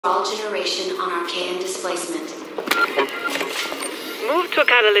all generation on archaean displacement. Move to a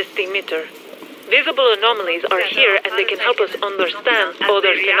catalyst emitter. Visible anomalies are here and they can help us understand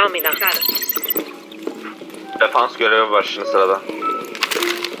other phenomena. Defans görevi var şimdi sırada.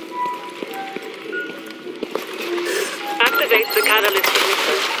 Activate the catalyst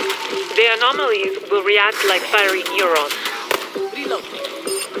emitter. The anomalies will react like fiery neurons. Reload.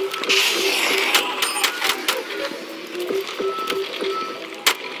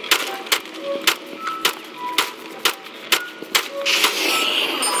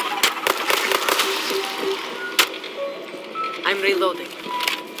 I'm reloading.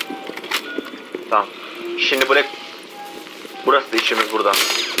 Tamam. Şimdi burası da işimiz burada.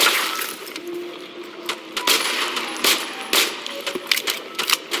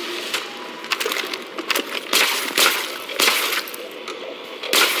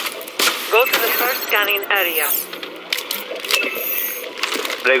 Go to the first scanning area.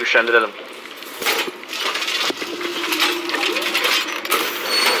 Burayı güçlendirelim.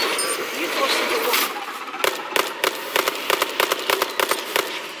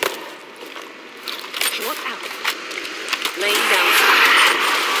 Laying down.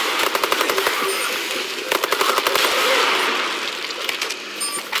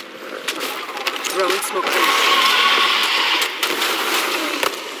 Throwing smoke.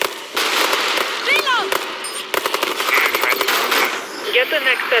 Reload! Get the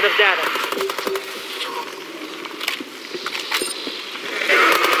next set of data.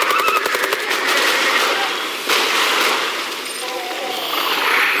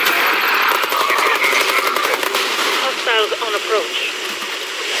 Hostiles on approach.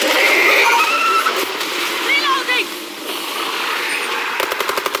 Reloading!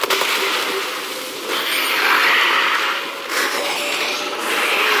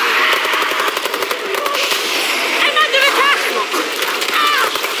 I'm under attack!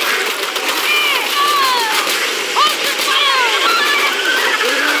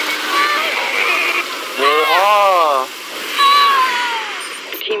 Oha!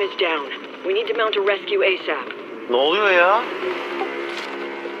 The team is down. We need to mount a rescue ASAP. Ne oluyor ya?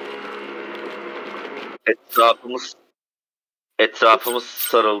 Etrafımız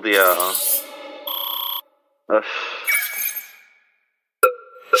sarıldı ya. Öf.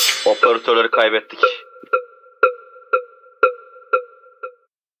 Operatörleri kaybettik.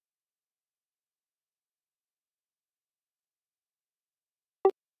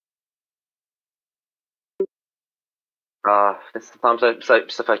 Neyse, tamam, bir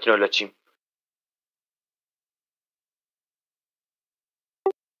seferkine öyle açayım.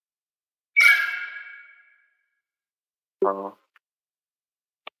 Tamam.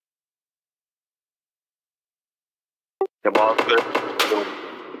 Ya bazı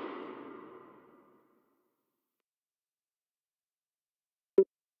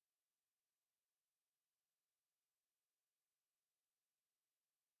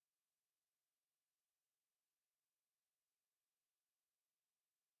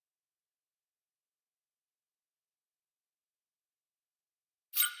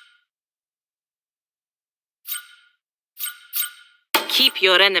Keep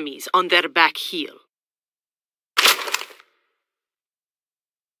your enemies on their back heel.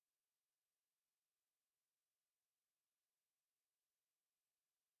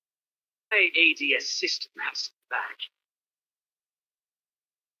 ADS system has back.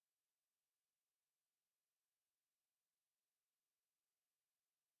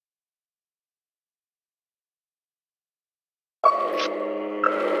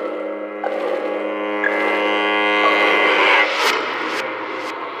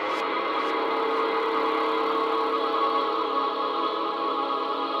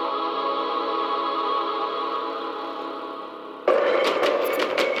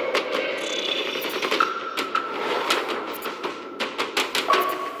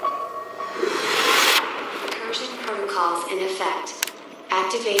 Recursion protocols in effect.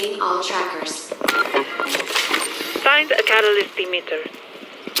 Activating all trackers. Find a catalyst emitter.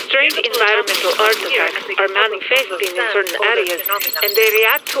 Strange environmental artifacts are manifesting in certain areas and they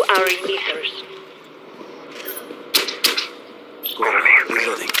react to our emitters.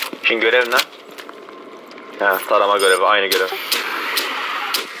 Reloading. Şimdi görev ne? Tarama görevi, aynı görev.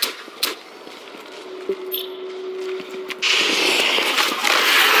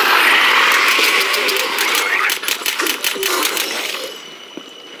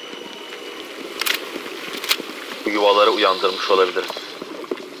 Bu yuvaları uyandırmış olabiliriz.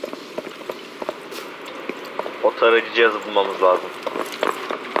 O tarayıcı cihazı bulmamız lazım.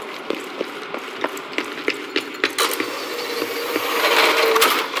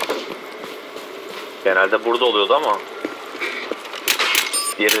 Genelde burada oluyordu ama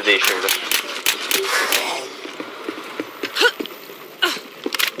Diğeri de değişebilir.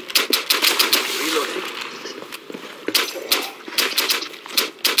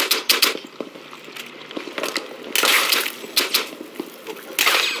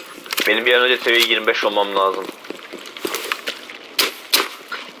 Benim bir an önce seviye 25 olmam lazım.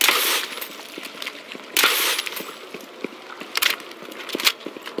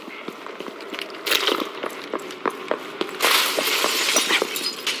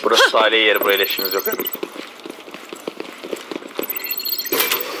 Burası sahile yeri, burayla işimiz yok.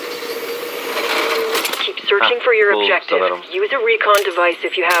 Keep searching for your buldum objective. sanırım. Use a recon device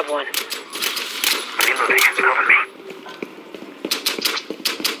if you have one.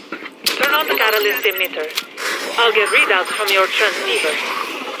 Turn on the catalyst emitter. I'll get readouts from your transceiver.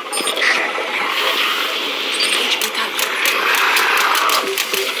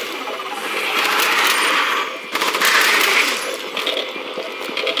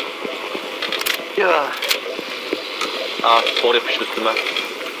 Ya. Spor yapıştı üstüme.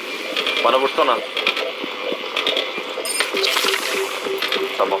 Bana vursana.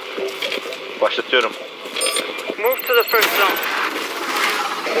 Tamam. Başlatıyorum. Move to the first zone.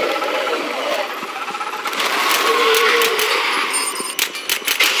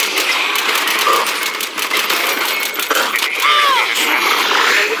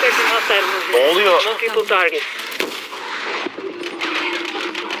 I'm detecting hostile movement. Ne oluyor? Multiple targets.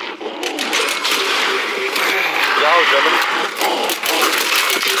 Ya canım.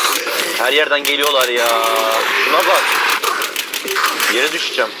 Her yerden geliyorlar ya. Şuna bak. Yere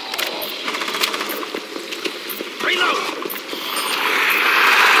düşeceğim.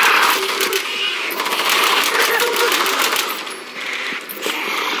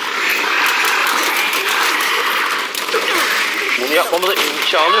 Bunu yapmamıza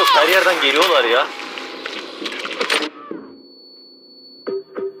imkanı yok. Her yerden geliyorlar ya.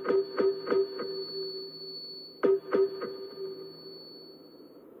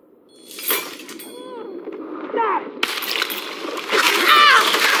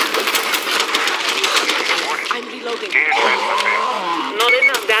 I'm reloading. Not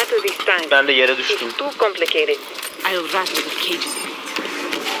enough data this time. Ben de yere düştüm. It's too complicated. I'll rattle the cages a bit.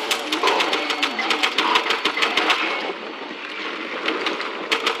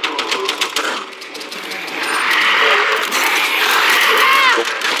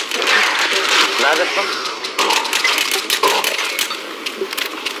 Neredesin?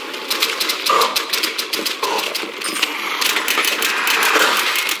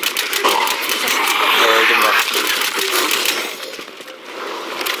 Öldüm ben.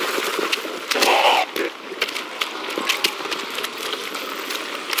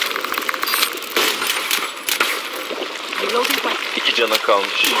 Reloading quick. 2 canın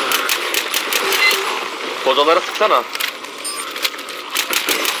kalmış. Kodalara sıksana.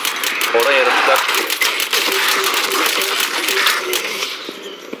 Oraya yaratıklar çıkıyor.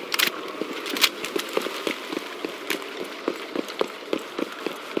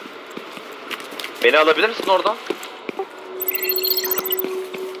 Beni alabilir misin oradan?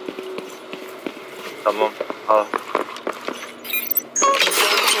 Tamam. Al.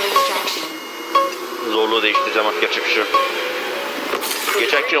 Zorluğu değiştireceğim artık, yapacak bir şey yok.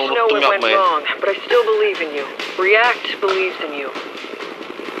 Geçenki You know unuttum it went yapmayı. wrong, but I still believe in you. React believes in you.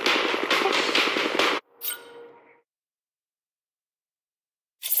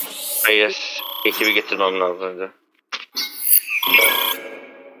 Hayır. Ekibi getirmem lazım önce.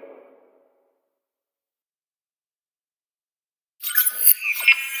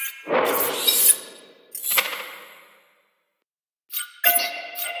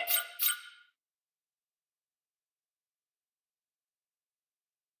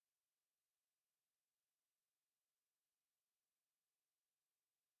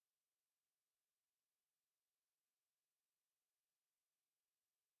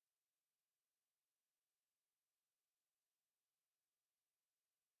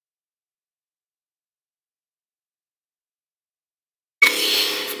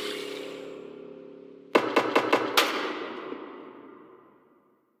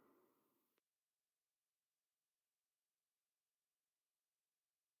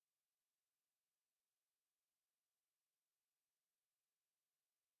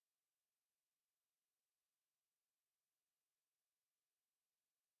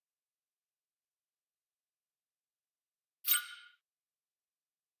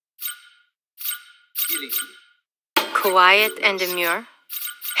 Quiet and demure.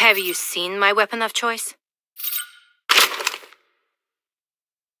 Have you seen my weapon of choice?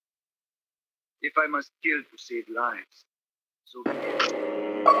 If I must kill to save lives, so be it.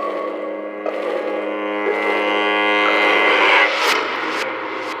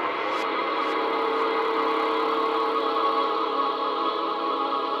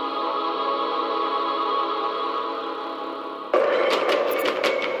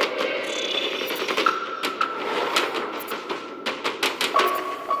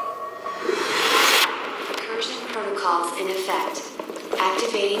 calls in effect.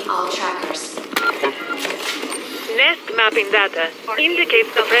 Activating all trackers. Nest mapping data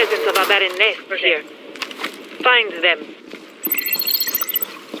indicates the presence of aberrant nests here. Find them.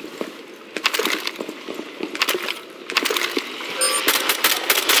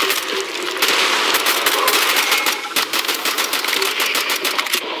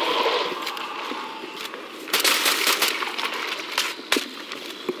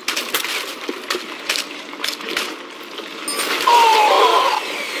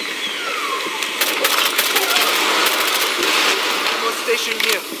 Station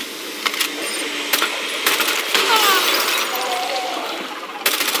here.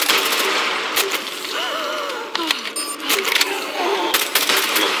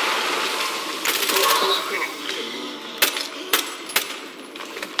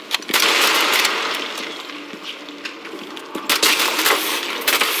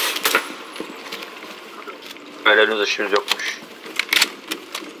 Böyle henüz işimiz yokmuş.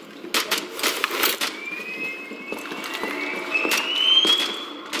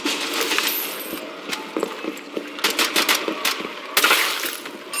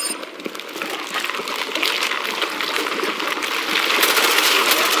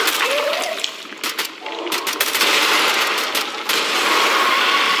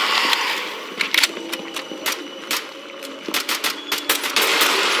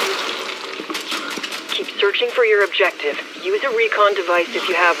 Searching for your objective. Use a recon device if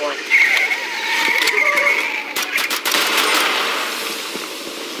you have one.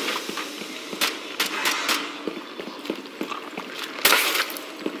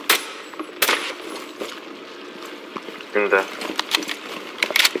 Şimdi.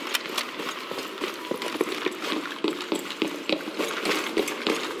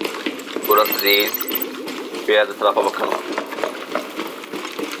 Burası değil. Bir yerde tarafa bakalım.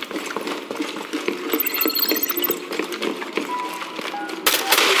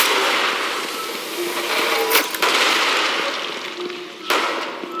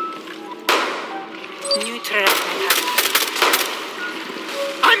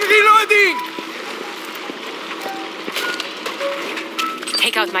 I'm reloading!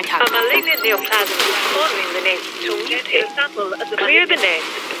 Take out my A tablet. malignant neoplasm is causing the nest to mutate. Clear the nest,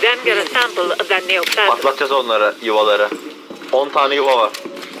 then get a sample of that neoplasm. Atlatacağız onları, yuvaları. 10 tane yuva var.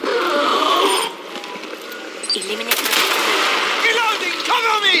 Eliminate. Reloading!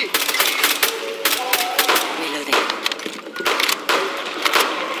 Cover me! Reloading.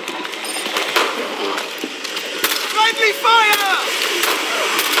 Friendly fire!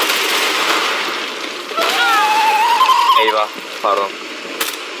 Eyvah, pardon.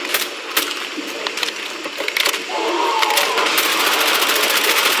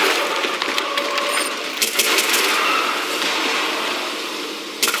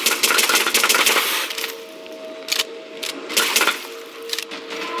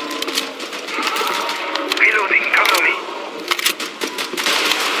 Reloading, cover me.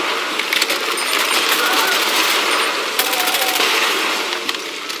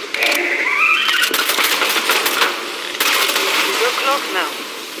 You're close now.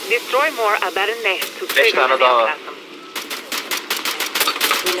 Destroy more aberrant nests to trigger tane the daha var. neoplasm.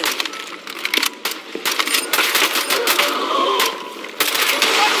 Reloading.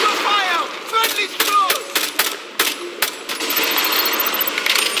 Watch your fire! Friendly close!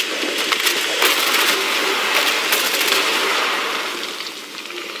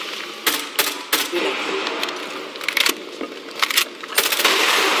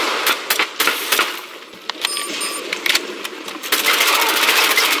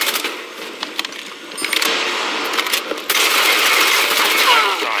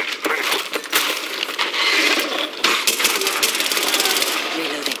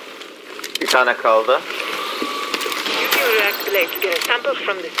 Reloading. Bir tane kaldı. Use your reactor to get a sample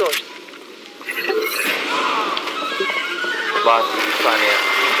from the source. Var, bir saniye.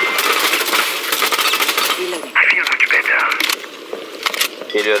 Reloading. I feel much better.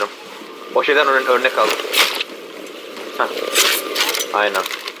 Geliyorum. O şeyden örnek al. Heh. Aynen.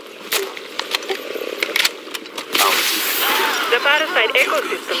 Tamam. The parasite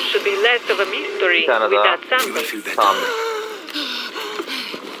ecosystem should be less of a mystery Bir tane with daha. that sample. Tamam.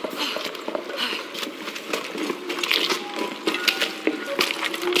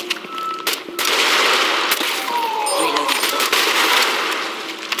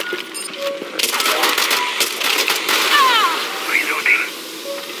 Reloading.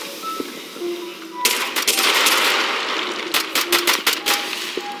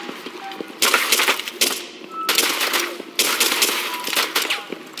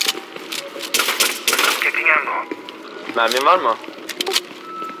 Getting ammo. Mermin var mı?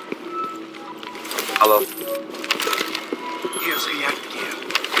 Al al. Here's react gear.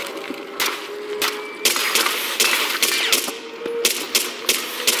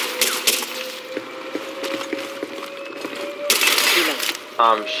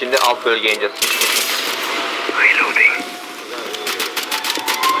 Tamam, şimdi alt bölgeye ineceğiz. Reloading.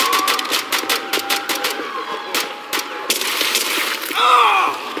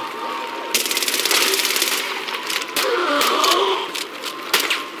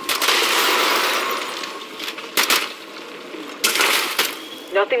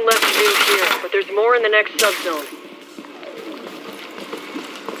 Nothing left to do here, but there's more in the next subzone.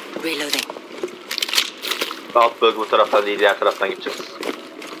 Reloading. Alt bölge bu taraftan değil, diğer taraftan gideceğiz.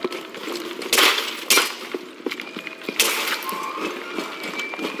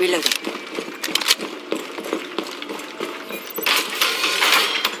 Reloading.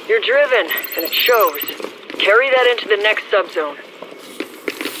 You're driven, and it shows. Carry that into the next subzone.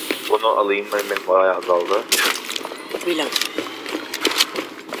 Bunu alayım, benim bayağı azaldı. Reload.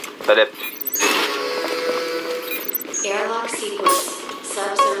 Talep. Airlock sequence.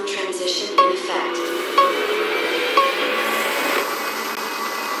 Subzone transition in effect.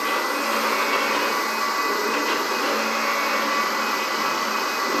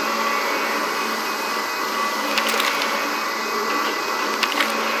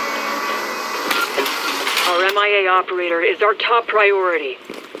 Our MIA operator is our top priority.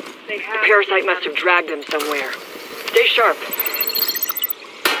 The parasite must have dragged him somewhere. Stay sharp.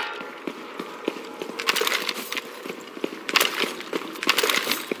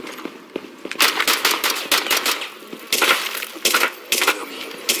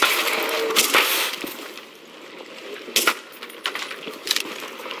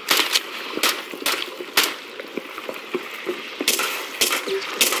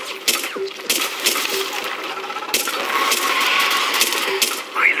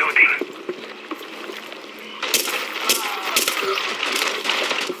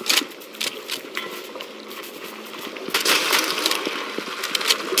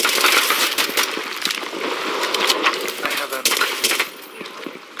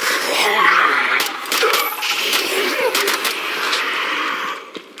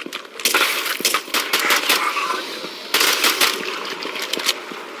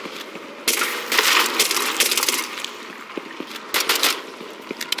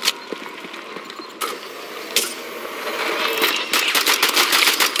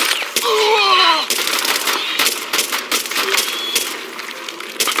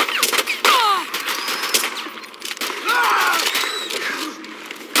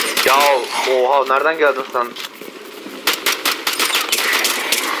 Ya oha, nereden geldin sen?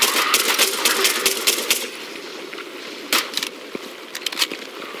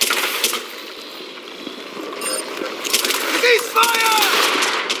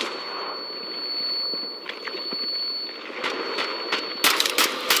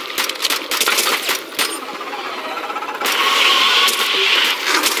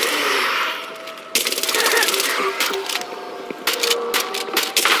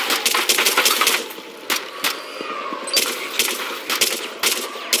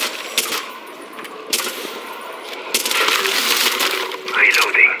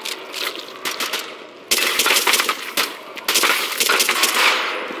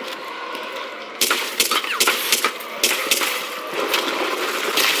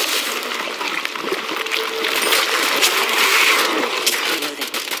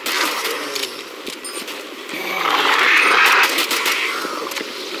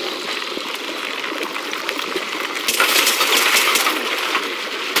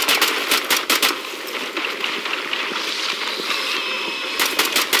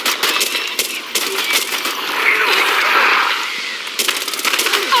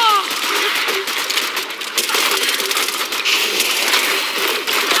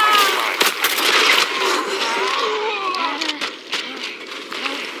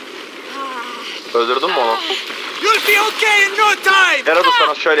 Öldürdün mü onu? You'll be okay in no time. Yaradı,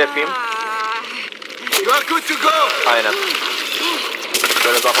 sana şöyle yapayım. You are good to go. Aynen.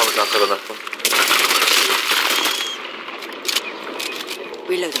 Böyle daha fazla can kazanırsın.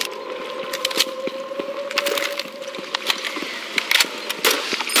 Reloading.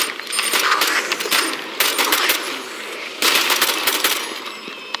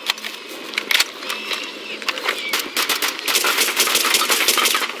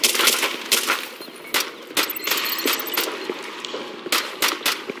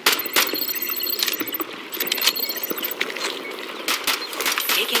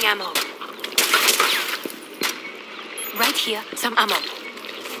 Taking ammo. Right here, some ammo.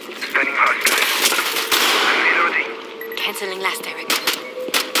 Stunning hostile. I'm reloading. Canceling last directive.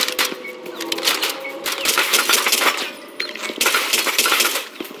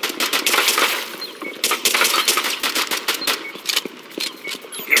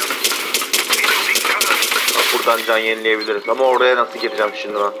 buradan can yenileyebiliriz. Ama oraya nasıl gireceğim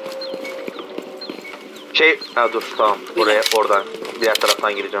şimdi ben? Dur tamam. Oraya oradan. Diğer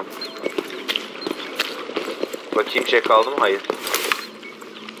taraftan gireceğim. Bakayım kaldı mı? Hayır.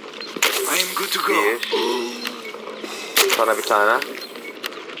 I am good to go. Bir. Sana bir tane.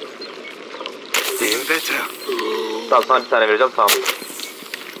 Feeling better. Tamam sana bir tane vereceğim tamam.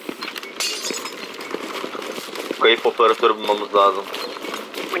 Kayıp operatörü bulmamız lazım.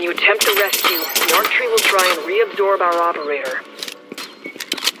 When you attempt to rescue, the arc tree will try and reabsorb our operator.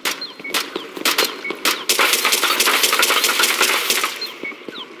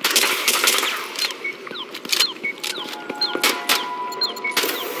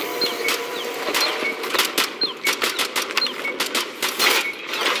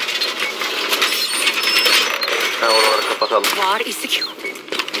 Oraları kapatalım. War is secure.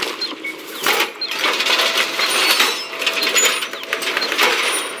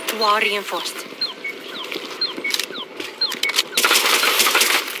 War reinforced.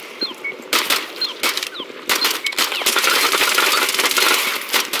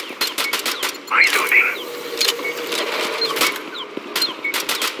 Reloading.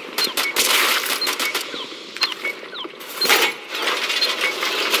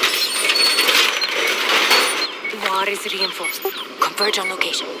 War is reinforced. Converge on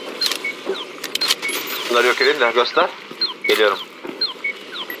location. Bunları yok edin de göster. Geliyorum.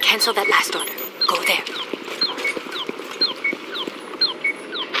 Cancel that last order. Go there.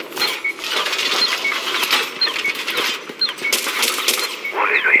 What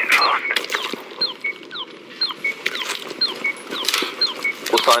is reinforced?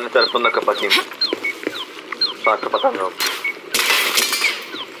 Bu sahne tarafını da kapatayım. Şu an kapatamıyorum.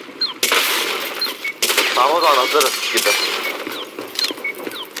 Tamam o zaman hazırız gibi.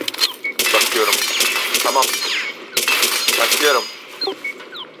 Bakıyorum. Tamam. Başlıyorum.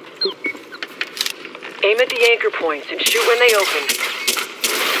 Aim at the anchor points and shoot when they open.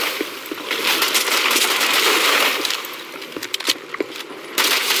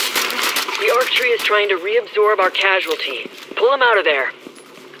 The arc tree is trying to reabsorb our casualty. Pull him out of there.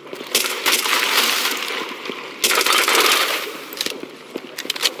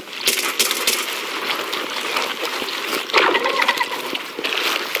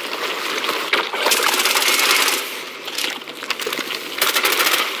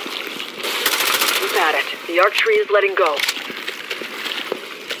 Keep at it. The arc tree is letting go.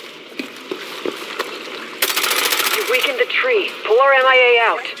 You've weakened the tree. Pull our MIA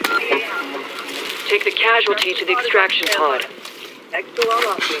out. Take the casualty to the extraction pod.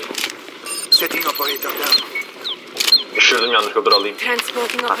 Setting operator down. Düşürdüm yanlışlıkla dur alayım.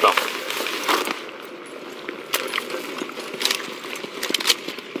 Transporting Ha, operator. tamam.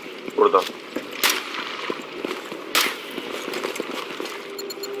 Burada.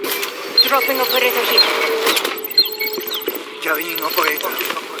 Dropping operator here. Carrying operator.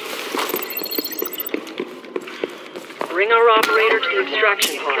 Bring our operator to the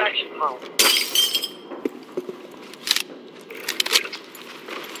extraction pod.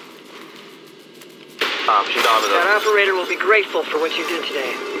 Tamam şimdi devam edelim. That operator will be grateful for what you did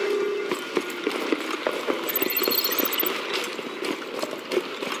today.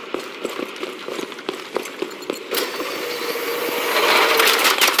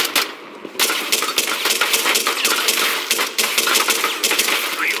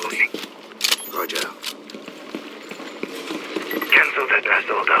 Reloading. Roger. Cancel that last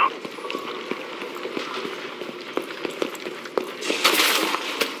order.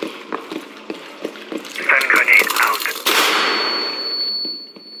 Stun grenade out.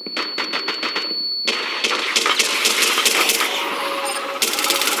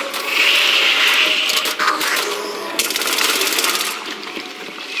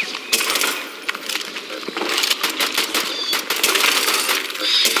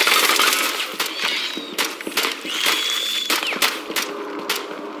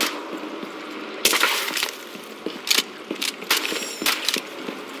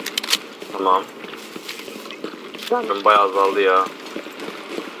 Tamam. Canım bayağı azaldı ya.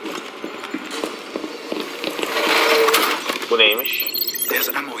 Bu neymiş? There's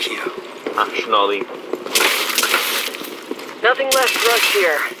ammo here. Hah şunu alayım. Nothing left for us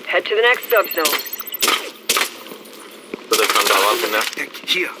here. Head to the next subzone. Burada bir tane daha var bu ne?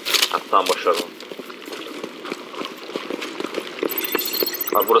 Tech here. Ha, tamam boşver bunu.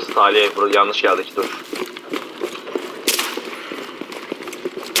 Ha, burası taliye. Burası yanlış geldik dur.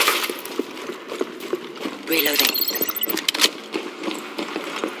 Reloading.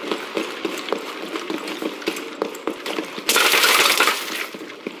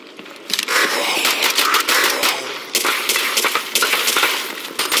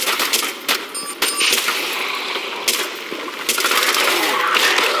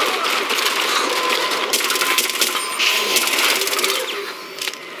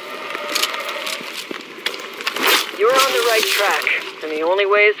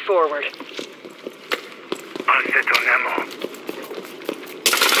 only way is forward. All set on ammo.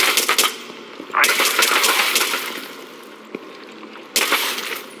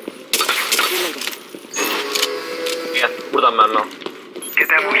 Gel buradan mermi al. Get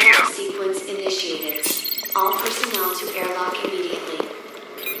ammo Airlock here. sequence initiated. All personnel to airlock immediately.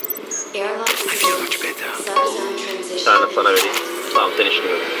 Airlock sequence. Subzone Bir transition. tane sana vereyim. Tamam sen işini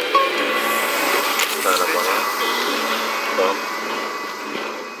gör. Bir tane bana. Tamam.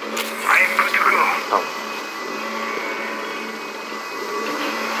 I am good to go. Tamam.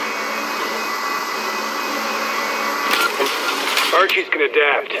 Archie's can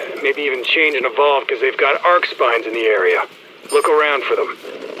adapt, maybe even change and evolve because they've got arc spines in the area. Look around for them.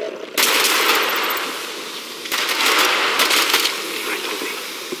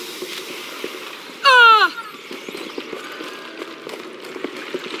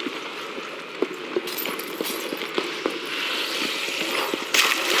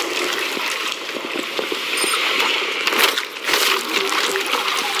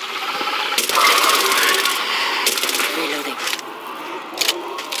 Reloading.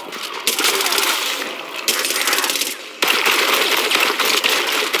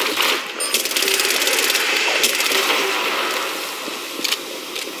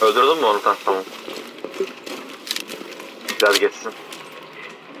 Öldürdün mü onu? Tamam. Biraz geçsin.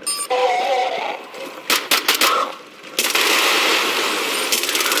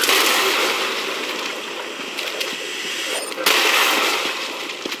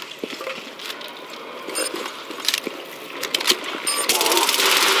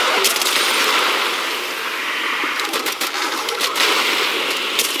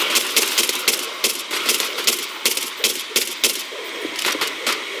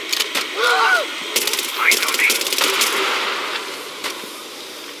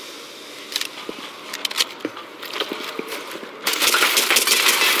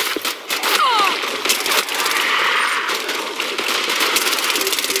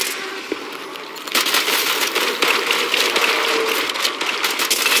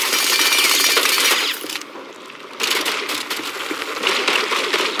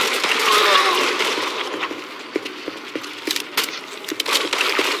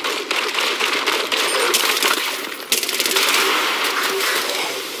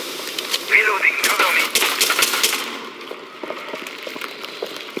 Reloading, cover me.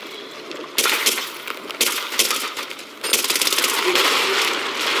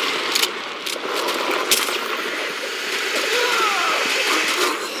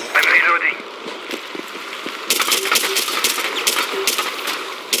 I'm reloading.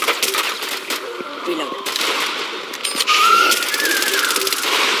 Reload.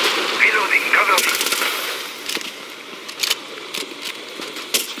 Reloading, cover me.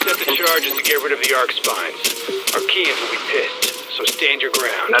 Set the charges to get rid of the arc spines. Our Keans will be pissed, so stand your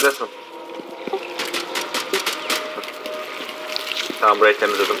ground. Neredesin? Tamam burayı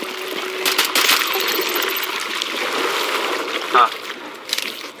temizledim. Ha.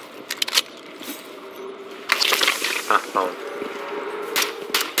 Ha tamam.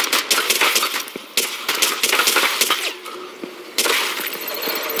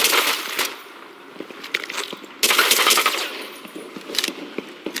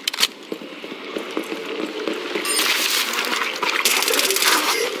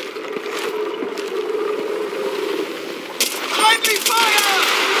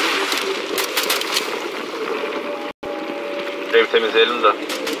 Evi temizleyelim de.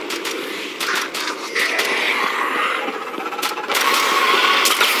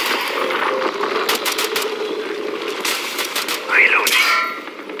 Reloading.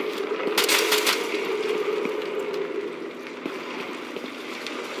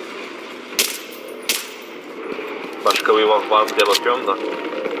 Başka bir yuva var mı diye bakıyorum da.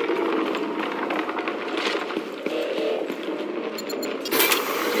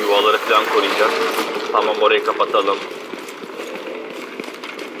 Yuvaları falan koruyacağız. Tamam orayı kapatalım.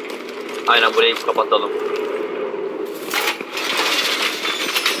 Aynen burayı kapatalım.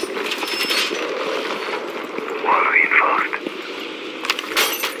 Wall reinforced.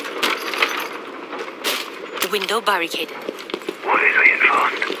 Window barricaded. Wall is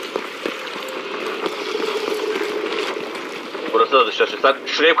reinforced. Burası da dışarı. Sen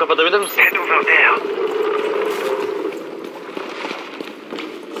şurayı kapatabilir misin? Head over there.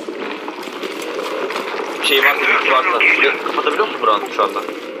 Bir şey varsa. Burayı kapatabiliyor musun buranın şu anda?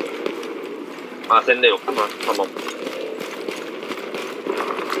 Ha senin de yok değil mi? Tamam.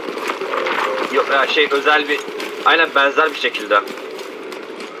 Yok ya şey özel bir... Aynen benzer bir şekilde.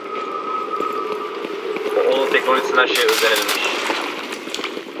 Onun teknolojisinden şey özenilmiş.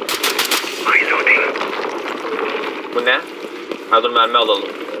 Reloading. Bu ne? Ha dur mermi alalım.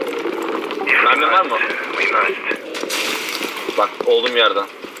 Mermi var mı? Bak olduğum yerden.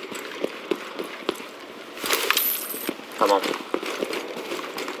 Tamam.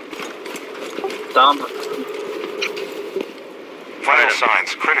 Tamam. Vital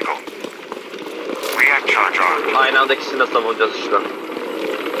signs critical. React charge on. Aynı anda ikisini de savunacağız işte.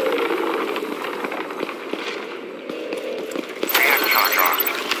 React charge on.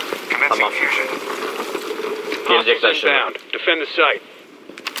 Commencing Tamam. fusion. Gelecekler Hostiles şimdi. inbound. Defend the site.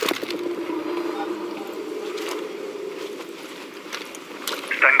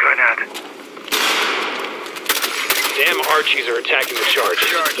 Stun grenade. Damn Archies are attacking the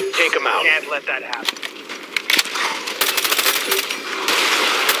charges. Take them out. Can't let that happen.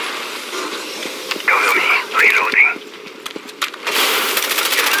 Cover me. Reloading.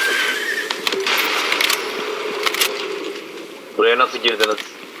 Buraya nasıl girdiniz?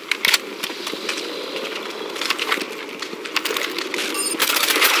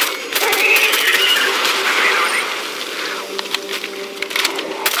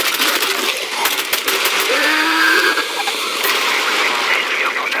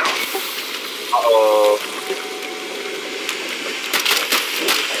 Oo.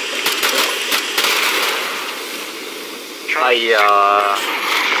 Ay ya.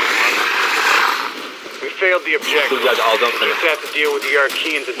 We failed the objective. Dur gel alacağım seni. Just have to deal with the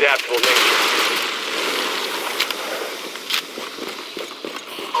Archean's adaptable nature.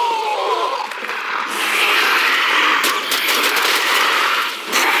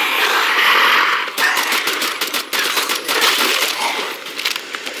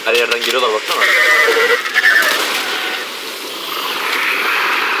 Her yerden giriyorlar baksana.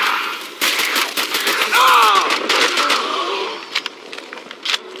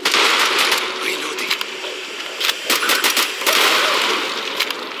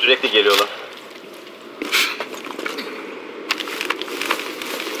 Sürekli geliyorlar.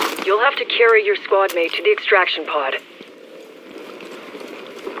 You'll have to carry your squad mate to the extraction pod.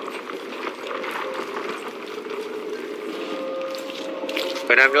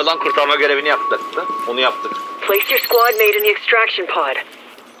 Önemli olan kurtarma görevini yaptık. Onu yaptık. Place your squad mate in the extraction pod.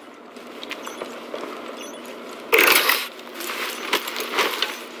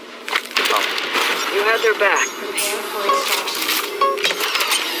 Tamam. You had their back. Prepare for extraction.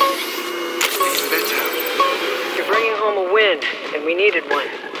 You're bringing home a win, and we needed one.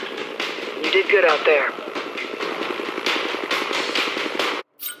 You did good out there.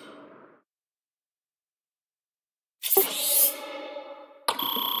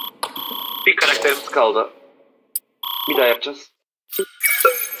 Bir karakterimiz kaldı. Bir daha yapacağız.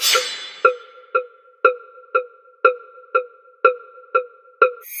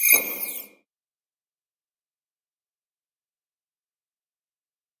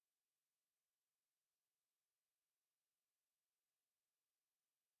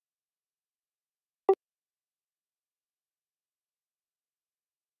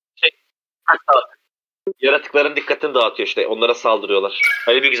 Yaratıkların dikkatini dağıtıyor işte. Onlara saldırıyorlar.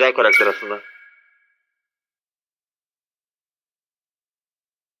 Öyle bir güzel karakter aslında.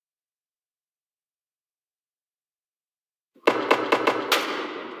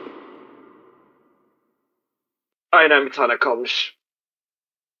 Aynen bir tane kalmış.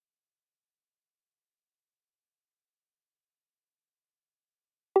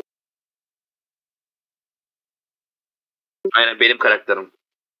 Aynen benim karakterim.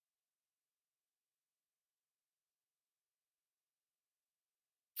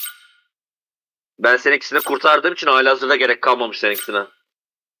 Ben seninkisini kurtardığım için halihazırda gerek kalmamış seninkisine.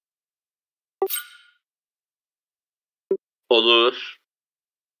 Olur.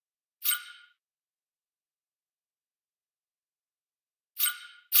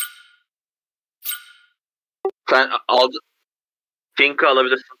 Sen aldın. Pink'ı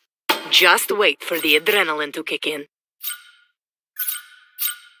alabilirsin. Just wait for the adrenaline to kick in.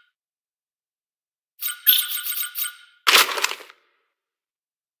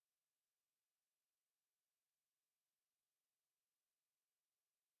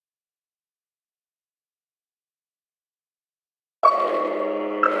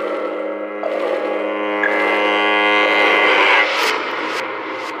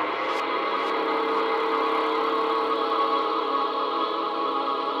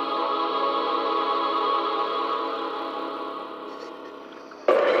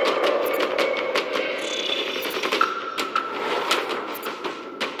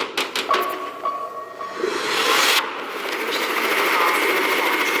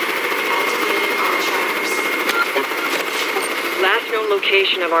 Last known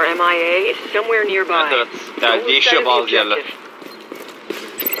location of our MIA is somewhere nearby. Evet. Yani Don't lose değişiyor sight of the bazı yerler. objective.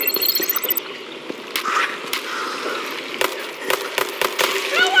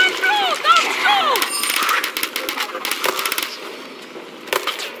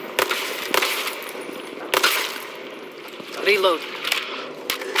 Reload.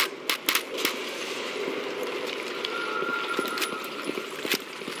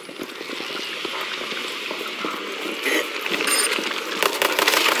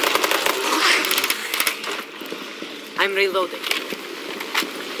 I'm reloading.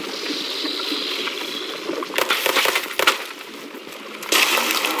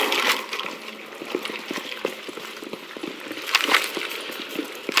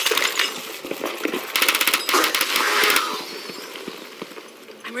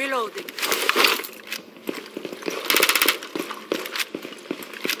 I'm reloading.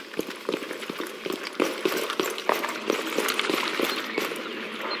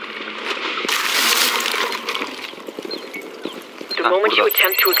 The moment you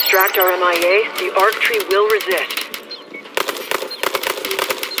attempt to extract our MIA, the arc tree will resist.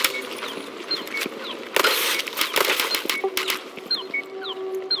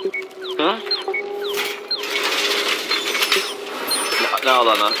 Hı? Ne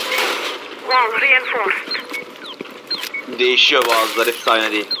alanı? Wall reinforced. Değişiyor bazıları, hepsi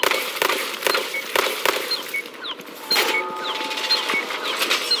aynı değil.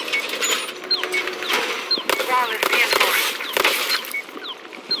 Wall is reinforced.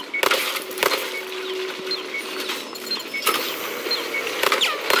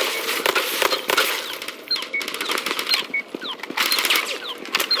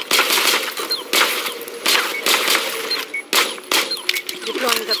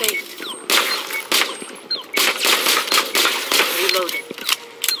 Deploying the base. Reloading.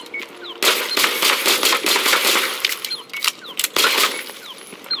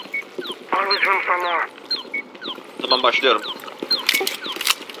 Always room for more. Tamam, başlıyorum.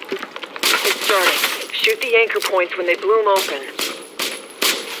 It's starting. Shoot the anchor points when they bloom open.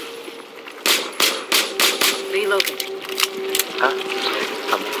 Reloading. Ha?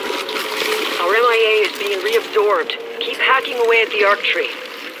 Tamam. Our MIA is being reabsorbed. Keep hacking away at the arc tree.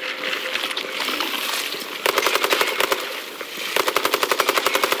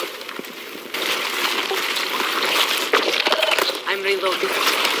 I'm reloading.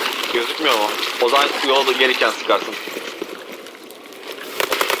 Gözükmüyor mu? O zaman yolda gelirken sıkarsın.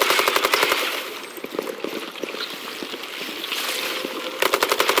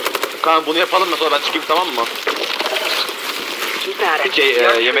 Kaan, bunu yapalım mı? Sonra ben çıkayım, tamam mı? Keep at it. Şey, The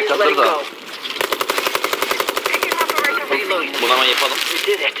arc tree yemek will let hazır it da. go. Reloading. Bunu hemen yapalım. We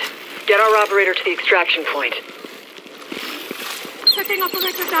did it. Get our operator to the extraction point. Setting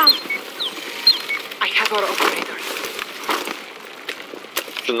operator down. I have our operator.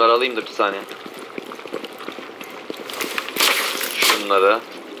 Şunları alayım da bir saniye. Şunları.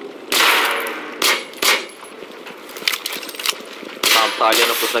 Tamam, tahliye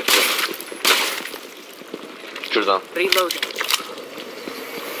noktasına gidelim. Şuradan. Reloading.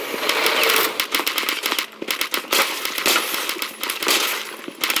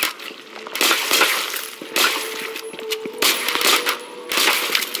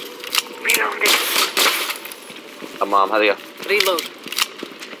 Reloading. Tamam, hadi gel. Reload.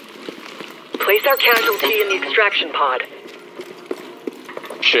 Place our casualty in the extraction pod.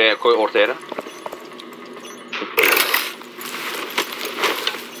 Şuraya koy, orta yere.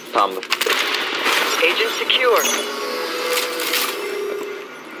 Tamamdır. Agent secure.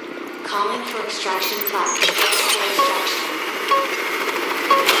 Calling for extraction platform. Extraction.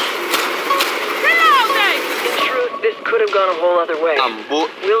 In truth, this could have gone a whole other way. Tamam, bu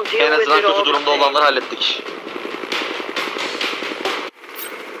We'll deal en with azından it all kötü durumda the same. olanları hallettik.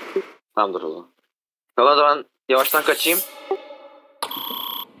 Tamamdır o zaman. O zaman yavaştan kaçayım.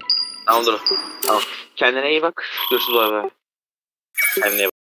 Tamamdır. Tamam. Kendine iyi bak. Görüşürüz, bay bay. Kendine iyi bak.